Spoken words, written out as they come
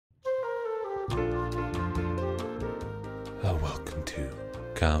Welcome to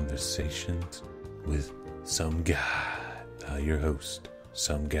Conversations with SomeGuy. Your host,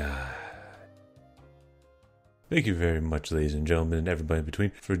 SomeGuy. Thank you very much, ladies and gentlemen, and everybody in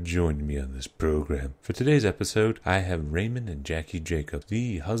between, for joining me on this program. For today's episode, I have Raymond and Jackie Jacobs,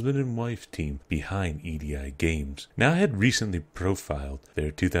 the husband and wife team behind EDI Games. Now, I had recently profiled their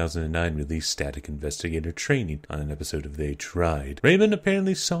 2009 release Static Investigator Training on an episode of They Tried. Raymond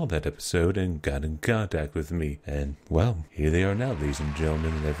apparently saw that episode and got in contact with me. And, well, here they are now, ladies and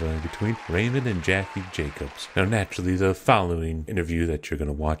gentlemen, and everyone in between, Raymond and Jackie Jacobs. Now, naturally, the following interview that you're going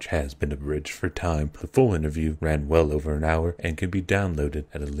to watch has been abridged for time. The full interview ran well over an hour and can be downloaded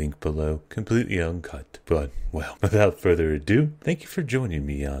at a link below, completely uncut. But, well, without further ado, thank you for joining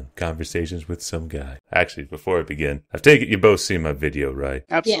me on Conversations with SomeGuy. Actually, before I begin, I take it you both seen my video, right?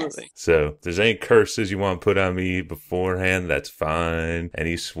 Absolutely. Yes. So, if there's any curses you want to put on me beforehand, that's fine.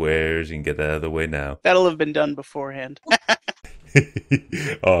 Any swears, you can get that out of the way now. That'll have been done beforehand.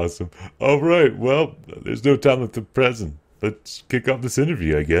 Awesome. All right, well, there's no time like the present. Let's kick off this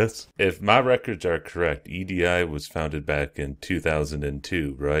interview, I guess. If my records are correct, EDI was founded back in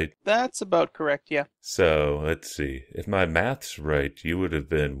 2002, right? That's about correct, yeah. So, let's see. If my math's right, you would have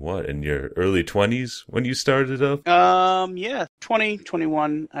been, what, in your early 20s when you started up? Yeah,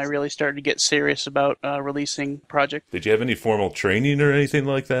 2021, I really started to get serious about releasing project. Did you have any formal training or anything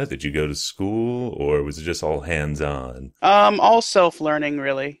like that? Did you go to school, or was it just all hands-on? All self-learning,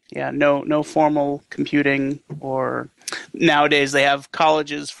 really. Yeah, no formal computing or... Nowadays, they have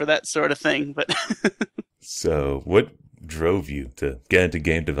colleges for that sort of thing, but... So, what drove you to get into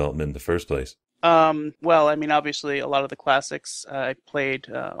game development in the first place? Well, I mean, obviously, a lot of the classics. I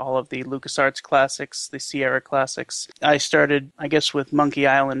played all of the LucasArts classics, the Sierra classics. I started, I guess, with Monkey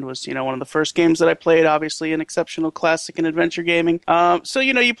Island was, one of the first games that I played, obviously an exceptional classic in adventure gaming. So,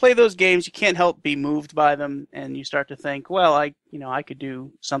 you play those games, you can't help be moved by them, and you start to think, well, I could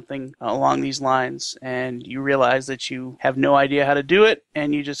do something along these lines, and you realize that you have no idea how to do it,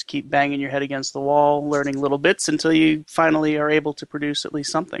 and you just keep banging your head against the wall, learning little bits until you finally are able to produce at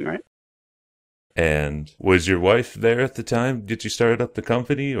least something, right? And was your wife there at the time? Did you start up the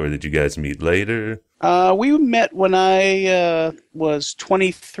company, or did you guys meet later? We met when I was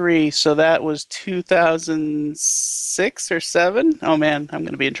 23, so that was 2006 or 7. Oh man, I'm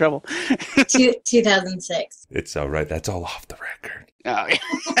going to be in trouble. 2006. It's all right. That's all off the record. Oh, yeah.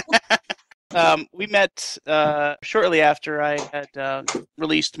 We met shortly after I had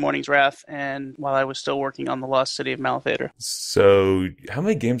released Morning's Wrath, and while I was still working on The Lost City of Malphaedra. So, how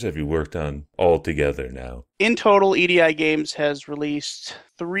many games have you worked on all together now? In total, EDI Games has released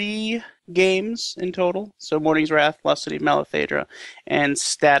 3 games in total. So Morning's Wrath, Lost City of Malphaedra, and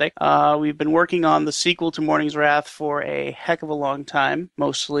Static. We've been working on the sequel to Morning's Wrath for a heck of a long time.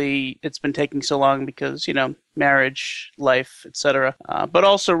 Mostly it's been taking so long because, marriage, life, etc. But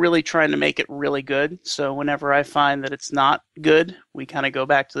also really trying to make it really good. So whenever I find that it's not good, we kind of go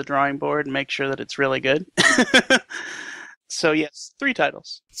back to the drawing board and make sure that it's really good. So yes, 3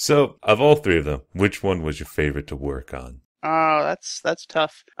 titles. So, of all 3 of them, which one was your favorite to work on? Oh, that's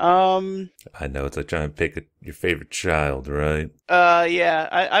tough. I know, it's like trying to pick your favorite child, right? Yeah,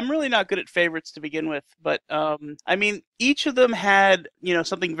 I'm really not good at favorites to begin with, but, I mean, each of them had,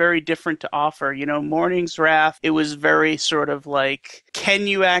 something very different to offer. Morning's Wrath, it was very sort of like, can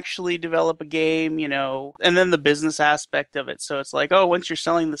you actually develop a game, and then the business aspect of it. So it's like, oh, once you're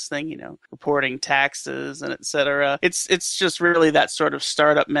selling this thing, reporting taxes and et cetera. It's just really that sort of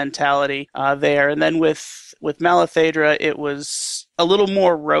startup mentality, there. And then with Malphaedra, it was a little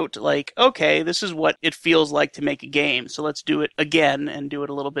more rote, like, okay, this is what it feels like to make a game, so let's do it again and do it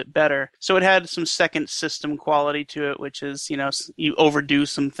a little bit better. So it had some second system quality to it, which is, you overdo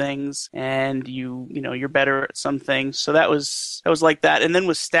some things and you're better at some things. So that was like that. And then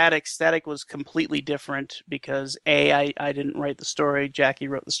with Static was completely different because I didn't write the story, Jackie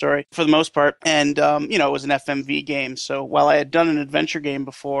wrote the story for the most part, and it was an FMV game. So while I had done an adventure game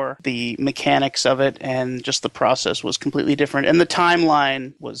before, the mechanics of it and just the process was completely different, and the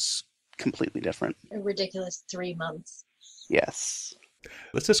timeline was completely different. A ridiculous 3 months. Yes.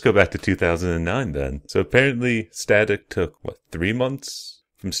 Let's just go back to 2009 then. So apparently Static took, 3 months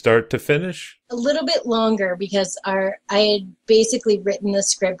from start to finish? A little bit longer because I had basically written the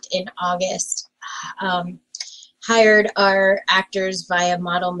script in August, hired our actors via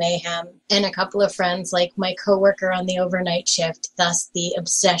Model Mayhem, and a couple of friends like my coworker on the overnight shift, thus the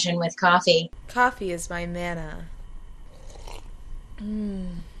obsession with coffee. Coffee is my manna.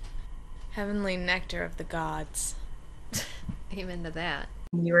 Heavenly nectar of the gods. Amen to that.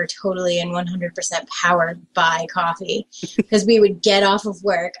 We were totally and 100% powered by coffee because we would get off of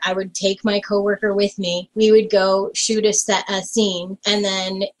work. I would take my coworker with me. We would go shoot a scene, and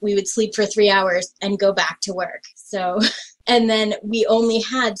then we would sleep for 3 hours and go back to work. So... And then we only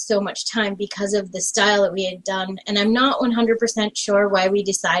had so much time because of the style that we had done. And I'm not 100% sure why we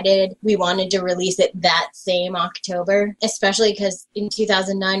decided we wanted to release it that same October, especially because in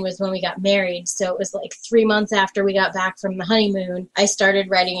 2009 was when we got married. So it was like 3 months after we got back from the honeymoon. I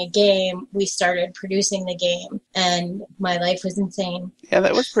started writing a game. We started producing the game. And my life was insane. Yeah,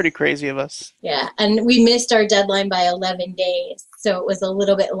 that was pretty crazy of us. Yeah. And we missed our deadline by 11 days. So it was a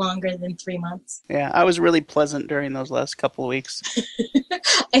little bit longer than 3 months. Yeah, I was really pleasant during those last couple of weeks.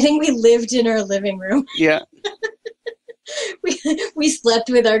 I think we lived in our living room. Yeah. we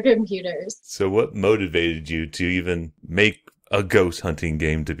slept with our computers. So what motivated you to even make a ghost hunting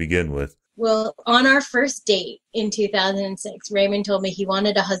game to begin with? Well, on our first date in 2006, Raymond told me he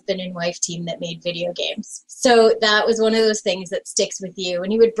wanted a husband and wife team that made video games. So that was one of those things that sticks with you,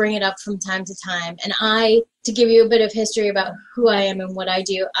 and he would bring it up from time to time. And to give you a bit of history about who I am and what I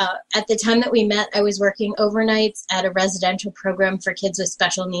do, at the time that we met, I was working overnights at a residential program for kids with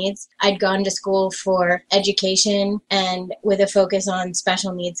special needs. I'd gone to school for education and with a focus on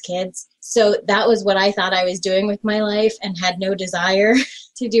special needs kids. So that was what I thought I was doing with my life and had no desire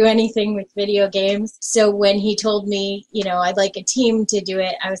to do anything with video games. So when he told me, I'd like a team to do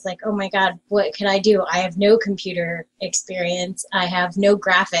it, I was like, oh my God, what can I do? I have no computer experience. I have no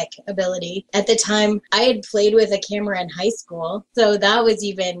graphic ability. At the time, I had played with a camera in high school. So that was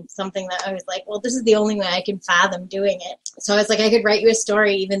even something that I was like, well, this is the only way I can fathom doing it. So I was like, I could write you a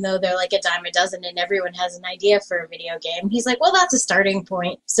story, even though they're like a dime a dozen and everyone has an idea for a video game. He's like, well, that's a starting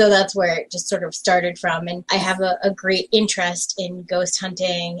point. So that's where it just sort of started from. And I have a great interest in ghost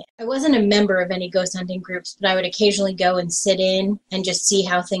hunting. I wasn't a member of any ghost hunting groups, but I would occasionally go and sit in and just see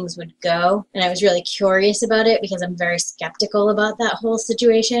how things would go. And I was really curious about it because I'm very skeptical about that whole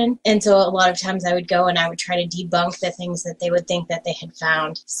situation. And so a lot of times I would go and I would try to debunk the things that they would think that they had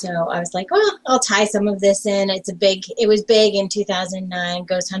found. So I was like, well, I'll tie some of this in. It was big in 2009.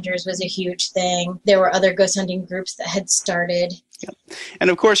 Ghost Hunters was a huge thing. There were other ghost hunting groups that had started. Yeah.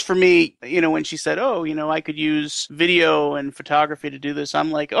 And of course, for me, when she said, I could use video and photography to do this, I'm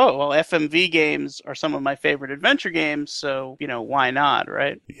like, oh, well, FMV games are some of my favorite adventure games. So, why not,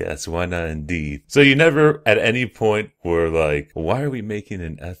 right? Yes, why not indeed? So you never at any point were like, why are we making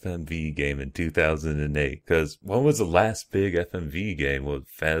an FMV game in 2008? Because when was the last big FMV game? Was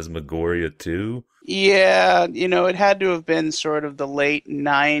Phasmagoria 2? Yeah, it had to have been sort of the late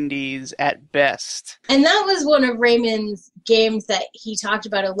 90s at best. And that was one of Raymond's games that he talked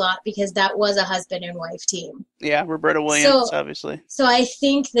about a lot because that was a husband and wife team. Yeah, Roberta Williams, obviously. So I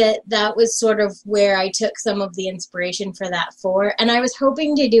think that was sort of where I took some of the inspiration for that for. And I was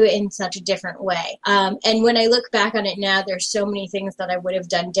hoping to do it in such a different way. And when I look back on it now, there's so many things that I would have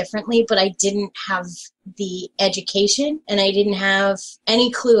done differently, but I didn't have the education and I didn't have any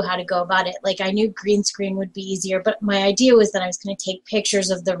clue how to go about it. Like I knew green screen would be easier, but my idea was that I was going to take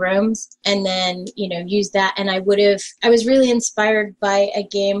pictures of the rooms and then, use that. And I was really inspired by a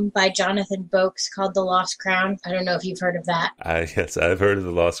game by Jonathan Boakes called The Lost Crown. I don't know if you've heard of that. Yes, I've heard of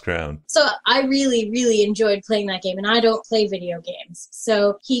The Lost Crown. So I really, really enjoyed playing that game, and I don't play video games.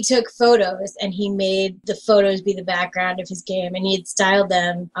 So he took photos and he made the photos be the background of his game, and he had styled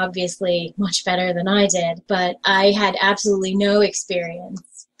them obviously much better than I did, but I had absolutely no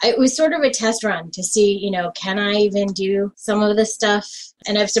experience. It was sort of a test run to see, can I even do some of this stuff?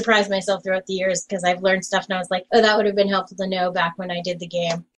 And I've surprised myself throughout the years because I've learned stuff and I was like, oh, that would have been helpful to know back when I did the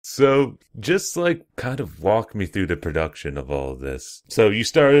game. So just kind of walk me through the production of all of this. So you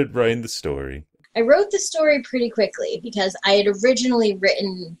started writing the story. I wrote the story pretty quickly because I had originally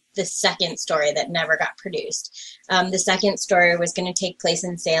written the second story that never got produced. The second story was going to take place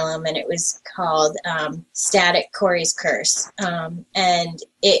in Salem, and it was called Static Corey's Curse. And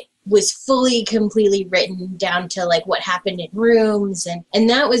it was fully, completely written down to what happened in rooms. And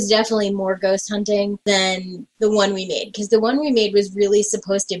that was definitely more ghost hunting than the one we made, because the one we made was really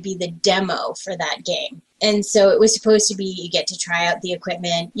supposed to be the demo for that game. And so it was supposed to be, you get to try out the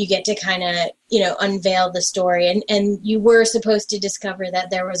equipment, you get to kind of, unveil the story. And you were supposed to discover that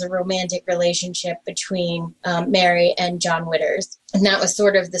there was a romantic relationship between Mary and John Witters. And that was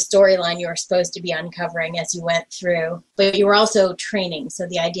sort of the storyline you were supposed to be uncovering as you went through. But you were also training. So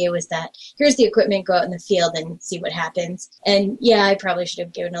the idea was that here's the equipment, go out in the field and see what happens. And yeah, I probably should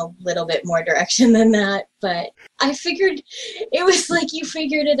have given a little bit more direction than that. But I figured it was like you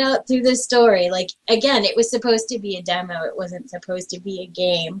figured it out through the story. Again, it was supposed to be a demo. It wasn't supposed to be a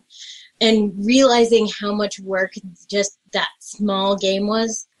game. And realizing how much work just that small game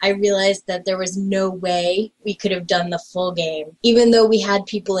was, I realized that there was no way we could have done the full game. Even though we had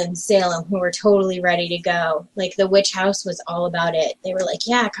people in Salem who were totally ready to go. Like the Witch House was all about it. They were like,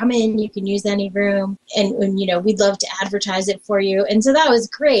 yeah, come in, you can use any room. And we'd love to advertise it for you. And so that was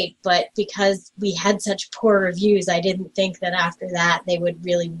great. But because we had such poor reviews, I didn't think that after that they would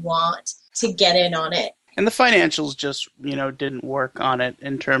really want to get in on it. And the financials just, didn't work on it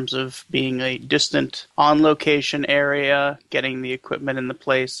in terms of being a distant, on-location area, getting the equipment in the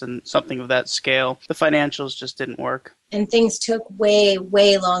place, and something of that scale. The financials just didn't work. And things took way,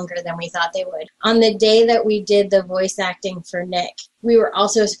 way longer than we thought they would. On the day that we did the voice acting for Nick, we were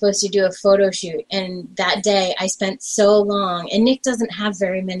also supposed to do a photo shoot. And that day, I spent so long, and Nick doesn't have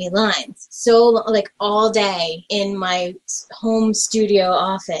very many lines, all day in my home studio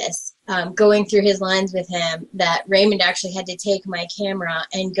office, going through his lines with him, that Raymond actually had to take my camera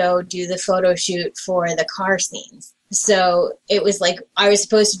and go do the photo shoot for the car scenes. So it was like I was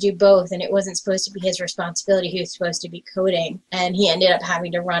supposed to do both, and it wasn't supposed to be his responsibility. He was supposed to be coding, and he ended up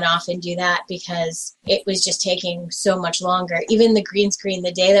having to run off and do that because it was just taking so much longer. Even the green screen,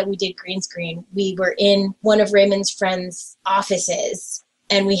 the day that we did green screen, we were in one of Raymond's friends' offices,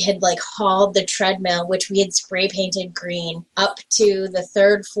 and we had hauled the treadmill, which we had spray painted green, up to the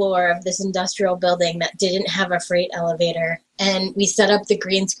third floor of this industrial building that didn't have a freight elevator. And we set up the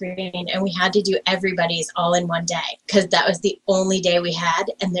green screen, and we had to do everybody's all in one day because that was the only day we had,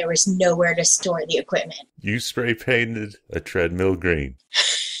 and there was nowhere to store the equipment. You spray painted a treadmill green.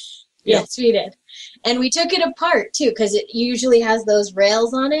 Yes, we did. And we took it apart, too, because it usually has those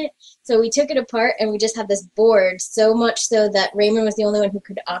rails on it. So we took it apart, and we just had this board, so much so that Raymond was the only one who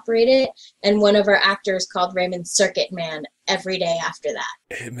could operate it. And one of our actors called Raymond Circuit Man every day after that.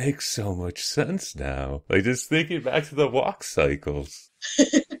 It makes so much sense now. Just thinking back to the walk cycles.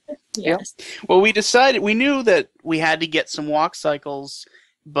 Yes. Well, we knew that we had to get some walk cycles,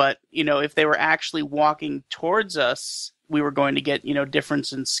 but, if they were actually walking towards us, we were going to get,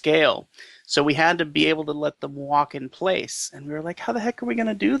 difference in scale. So we had to be able to let them walk in place. And we were like, how the heck are we going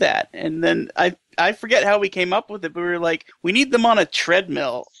to do that? And then I forget how we came up with it, but we were like, we need them on a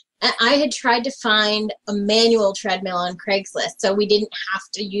treadmill. I had tried to find a manual treadmill on Craigslist, so we didn't have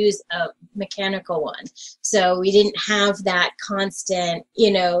to use a mechanical one. So we didn't have that constant,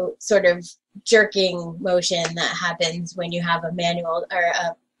 sort of jerking motion that happens when you have a manual or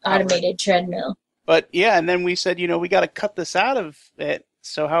a automated treadmill. But yeah, and then we said, we got to cut this out of it.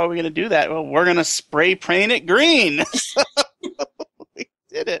 So how are we going to do that? Well, we're going to spray paint it green. We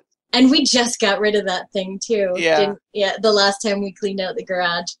did it. And we just got rid of that thing too. Yeah. The last time we cleaned out the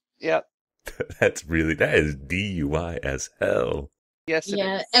garage. Yep. That is DUI as hell. Yes.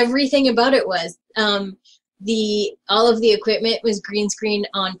 Yeah, everything about it was. All of the equipment was green screen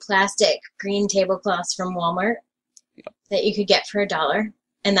on plastic green tablecloths from Walmart that you could get for $1.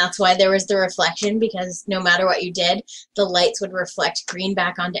 And that's why there was the reflection, because no matter what you did, the lights would reflect green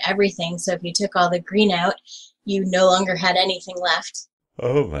back onto everything. So if you took all the green out, you no longer had anything left.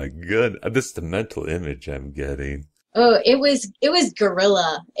 Oh my god. This is the mental image I'm getting. Oh, it was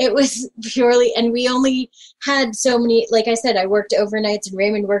guerrilla. It was purely, and we only had so many, like I said, I worked overnights and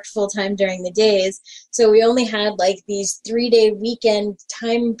Raymond worked full-time during the days. So we only had these 3-day weekend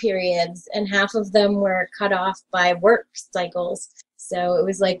time periods, and half of them were cut off by work cycles. So it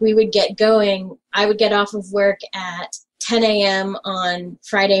was we would get going. I would get off of work at 10 a.m. on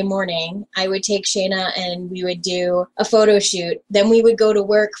Friday morning. I would take Shayna and we would do a photo shoot. Then we would go to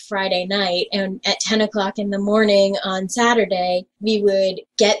work Friday night, and at 10 o'clock in the morning on Saturday, we would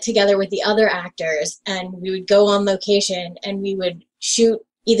get together with the other actors and we would go on location and we would shoot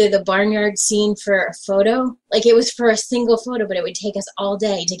either the barnyard scene for a photo. It was for a single photo, but it would take us all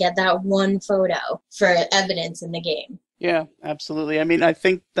day to get that one photo for evidence in the game. Yeah, absolutely. I mean, I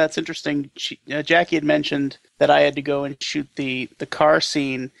think that's interesting. Jackie had mentioned that I had to go and shoot the car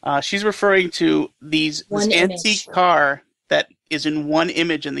scene. She's referring to this antique car that is in one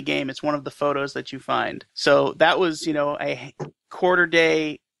image in the game. It's one of the photos that you find. So that was, a quarter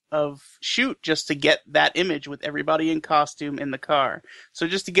day of shoot just to get that image with everybody in costume in the car. So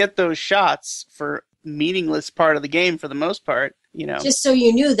just to get those shots for meaningless part of the game for the most part, Just so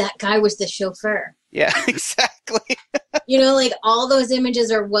you knew that guy was the chauffeur. Yeah, exactly. All those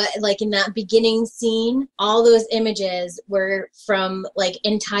images are in that beginning scene, all those images were from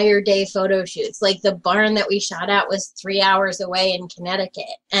entire day photo shoots. The barn that we shot at was 3 hours away in Connecticut.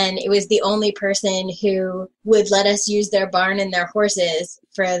 And it was the only person who would let us use their barn and their horses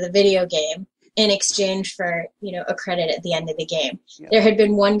for the video game in exchange for, a credit at the end of the game. Yeah. There had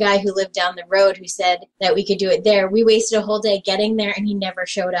been one guy who lived down the road who said that we could do it there. We wasted a whole day getting there and he never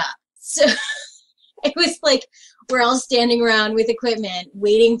showed up. So it was like we're all standing around with equipment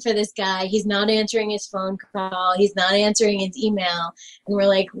waiting for this guy. He's not answering his phone call. He's not answering his email. And we're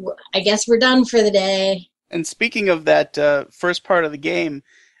like, I guess we're done for the day. And speaking of that first part of the game,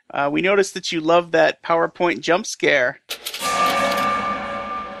 we noticed that you love that PowerPoint jump scare.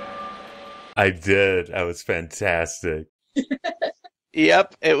 I did. That was fantastic.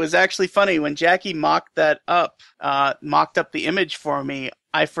 Yep, it was actually funny. When Jackie mocked up the image for me,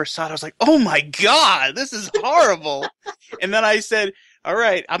 I first saw it, I was like, oh my God, this is horrible. And then I said, all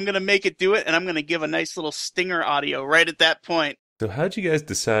right, I'm going to make it do it, and I'm going to give a nice little stinger audio right at that point. So how'd you guys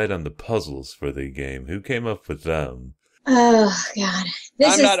decide on the puzzles for the game? Who came up with them? Oh, God.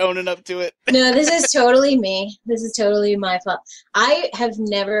 I'm not owning up to it. No, this is totally me. This is totally my fault. I have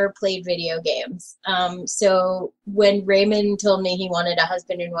never played video games. So when Raymond told me he wanted a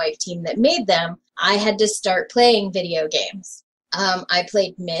husband and wife team that made them, I had to start playing video games. I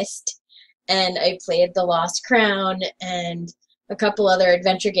played Myst, and I played The Lost Crown, and a couple other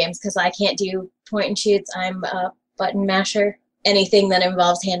adventure games because I can't do point and shoots. I'm a button masher. Anything that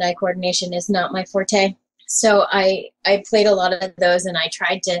involves hand-eye coordination is not my forte. So I played a lot of those, and I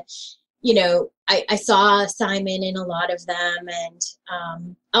tried to, I saw Simon in a lot of them,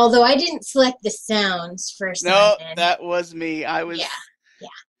 and although I didn't select the sounds for Simon. No, that was me. I was... Yeah.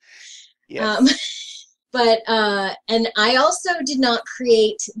 Yes. But, and I also did not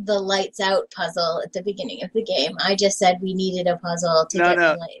create the lights out puzzle at the beginning of the game. I just said we needed a puzzle to get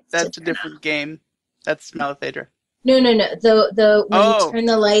the lights. That's a different game. That's Malathedra. No. The when you turn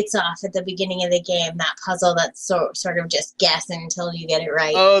the lights off at the beginning of the game, that puzzle that's sort of just guessing until you get it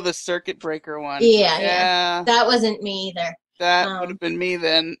right. Oh, the circuit breaker one. Yeah. That wasn't me either. That would have been me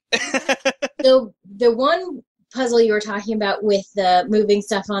then. So the one puzzle you were talking about with the moving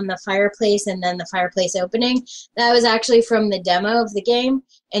stuff on the fireplace and then the fireplace opening, that was actually from the demo of the game,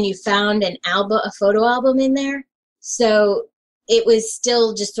 and you found a photo album in there. So it was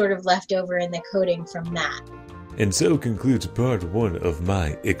still just sort of left over in the coding from that. And so concludes part 1 of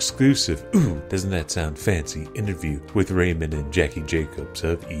my exclusive, ooh, doesn't that sound fancy, interview with Raymond and Jackie Jacobs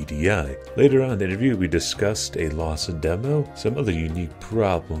of EDI. Later on in the interview, we discussed a lost demo, some other unique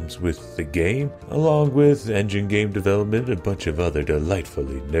problems with the game, along with engine game development, and a bunch of other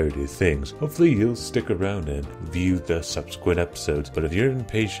delightfully nerdy things. Hopefully you'll stick around and view the subsequent episodes, but if you're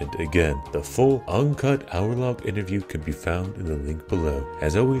impatient, again, the full uncut hour-long interview can be found in the link below.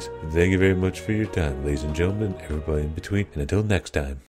 As always, thank you very much for your time, ladies and gentlemen, everybody in between, and until next time.